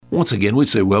Once again, we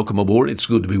say welcome aboard. It's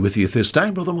good to be with you at this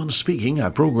time. Brother Mon speaking.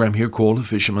 Our program here called A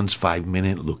Fisherman's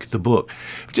 5-Minute Look at the Book.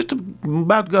 Just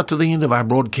about got to the end of our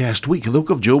broadcast week. The book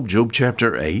of Job, Job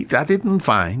chapter 8. I didn't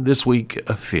find this week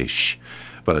a fish,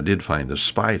 but I did find a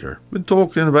spider. Enjoy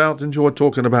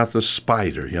talking about the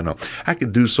spider, you know. I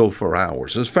could do so for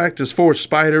hours. In fact, as far as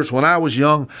spiders, when I was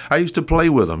young, I used to play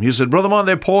with them. You said, Brother Mon,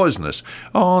 they're poisonous.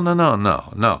 Oh, no.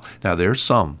 Now, there's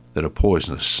some that are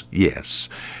poisonous, yes.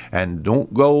 And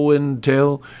don't go and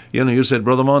tell, you said,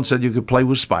 Brother Mon said you could play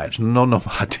with spiders. No,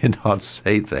 I did not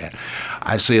say that.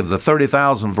 I say of the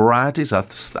 30,000 varieties, I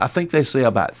think they say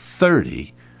about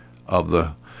 30 of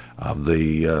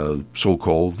the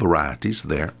so-called varieties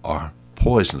there are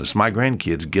poisonous. My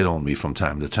grandkids get on me from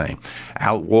time to time.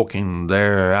 Out walking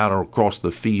there, out across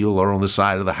the field or on the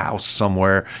side of the house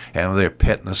somewhere, and they're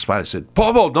petting a spider. I said,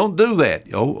 Paul, don't do that.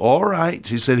 Oh, all right.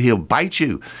 He said, he'll bite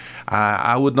you.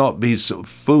 I would not be so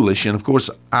foolish. And, of course,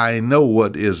 I know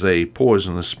what is a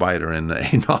poisonous spider and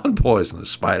a non-poisonous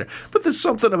spider. But there's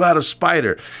something about a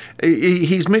spider.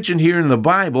 He's mentioned here in the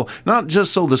Bible, not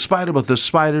just so the spider, but the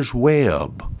spider's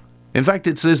web. In fact,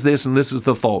 it says this, and this is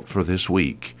the thought for this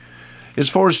week. As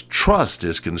far as trust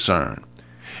is concerned,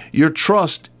 your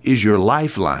trust is your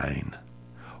lifeline.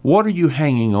 What are you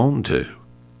hanging on to?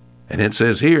 And it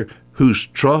says here, whose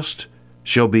trust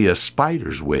shall be a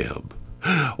spider's web.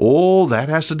 Oh, that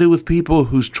has to do with people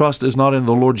whose trust is not in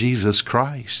the Lord Jesus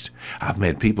Christ. I've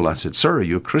met people, I said, sir, are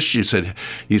you a Christian?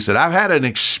 He said, I've had an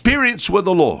experience with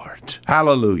the Lord.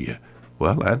 Hallelujah.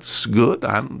 Well, that's good.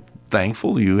 I'm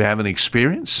thankful you have an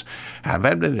experience. I've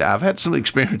had some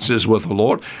experiences with the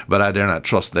Lord, but I dare not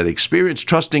trust that experience.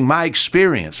 Trusting my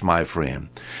experience, my friend,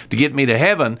 to get me to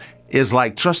heaven is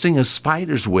like trusting a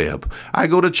spider's web. I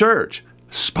go to church,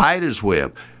 spider's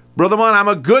web. Brother Mon, I'm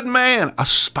a good man, a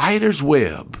spider's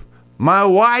web. My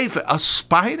wife, a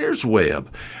spider's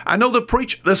web. I know the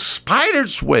preacher, the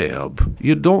spider's web.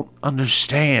 You don't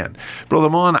understand. Brother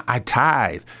Mon, I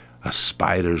tithe, a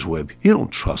spider's web. You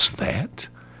don't trust that.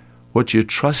 What you're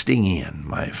trusting in,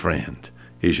 my friend,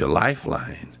 is your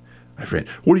lifeline. My friend,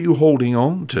 what are you holding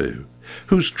on to?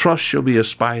 Whose trust shall be a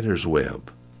spider's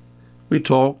web? We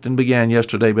talked and began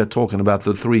yesterday by talking about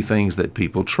the three things that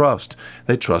people trust.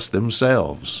 They trust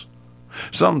themselves.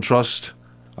 Some trust,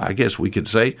 I guess we could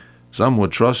say, some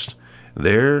would trust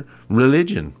their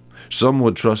religion. Some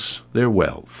would trust their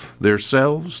wealth, their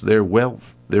selves, their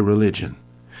wealth, their religion.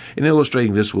 In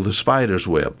illustrating this with a spider's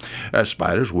web,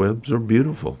 spider's webs are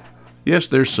beautiful. Yes,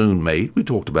 they're soon made. We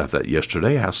talked about that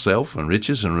yesterday, how self and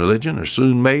riches and religion are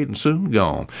soon made and soon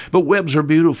gone. But webs are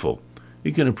beautiful.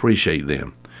 You can appreciate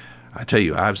them. I tell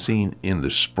you, I've seen in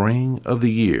the spring of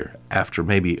the year, after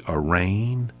maybe a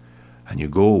rain, and you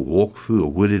go walk through a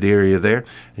wooded area there,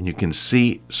 and you can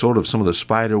see sort of some of the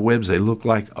spider webs. They look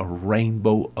like a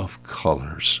rainbow of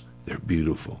colors. They're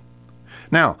beautiful.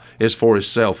 Now, as far as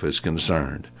self is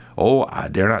concerned, I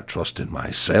dare not trust in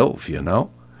myself,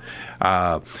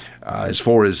 As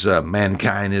far as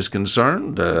mankind is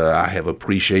concerned, I have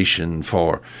appreciation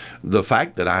for the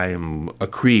fact that I am a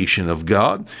creation of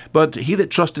God. But he that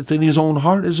trusteth in his own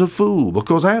heart is a fool,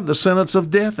 because I have the sentence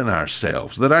of death in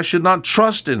ourselves, that I should not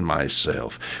trust in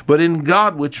myself, but in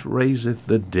God which raiseth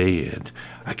the dead.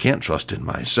 I can't trust in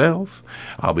myself.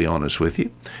 I'll be honest with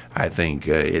you. I think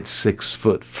it's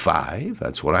 6'5".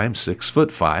 That's what I'm,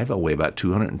 6'5". I weigh about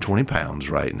 220 pounds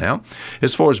right now.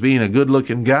 As far as being a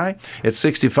good-looking guy, at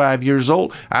 65 years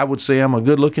old, I would say I'm a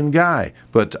good-looking guy.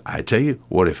 But I tell you,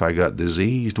 what if I got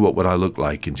diseased? What would I look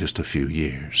like in just a few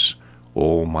years?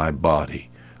 Oh, my body.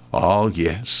 Oh,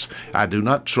 yes. I dare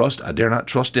not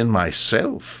trust in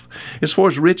myself. As far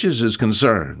as riches is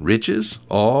concerned, riches?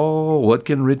 Oh, what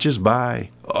can riches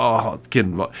buy? Oh,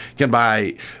 can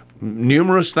buy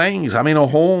numerous things. I mean, a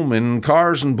home and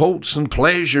cars and boats and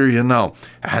pleasure,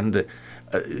 And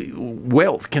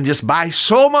wealth can just buy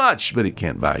so much, but it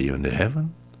can't buy you into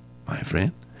heaven, my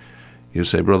friend. You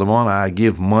say, Brother Mon, I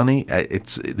give money.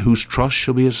 Whose trust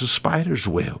shall be as a spider's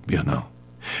web,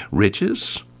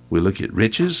 Riches. We look at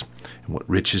riches and what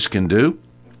riches can do.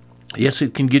 Yes,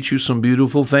 it can get you some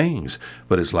beautiful things,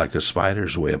 but it's like a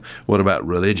spider's web. What about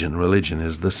religion? Religion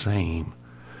is the same.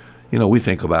 We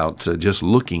think about just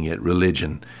looking at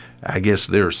religion. I guess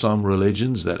there are some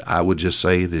religions that I would just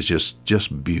say is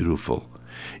just beautiful.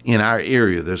 In our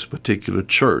area, there's a particular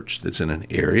church that's in an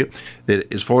area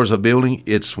that, as far as a building,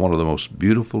 it's one of the most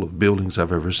beautiful of buildings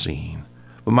I've ever seen.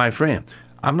 But my friend,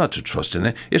 I'm not to trust in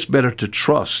that. It's better to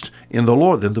trust in the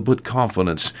Lord than to put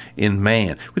confidence in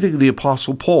man. We think of the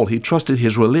Apostle Paul. He trusted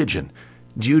his religion,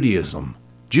 Judaism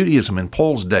in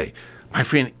Paul's day. My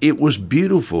friend, it was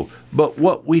beautiful. But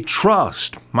what we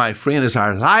trust, my friend, is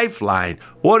our lifeline.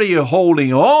 What are you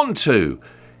holding on to?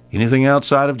 Anything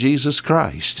outside of Jesus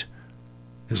Christ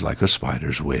is like a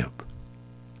spider's web.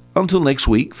 Until next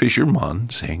week, Fisher Munn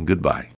saying goodbye.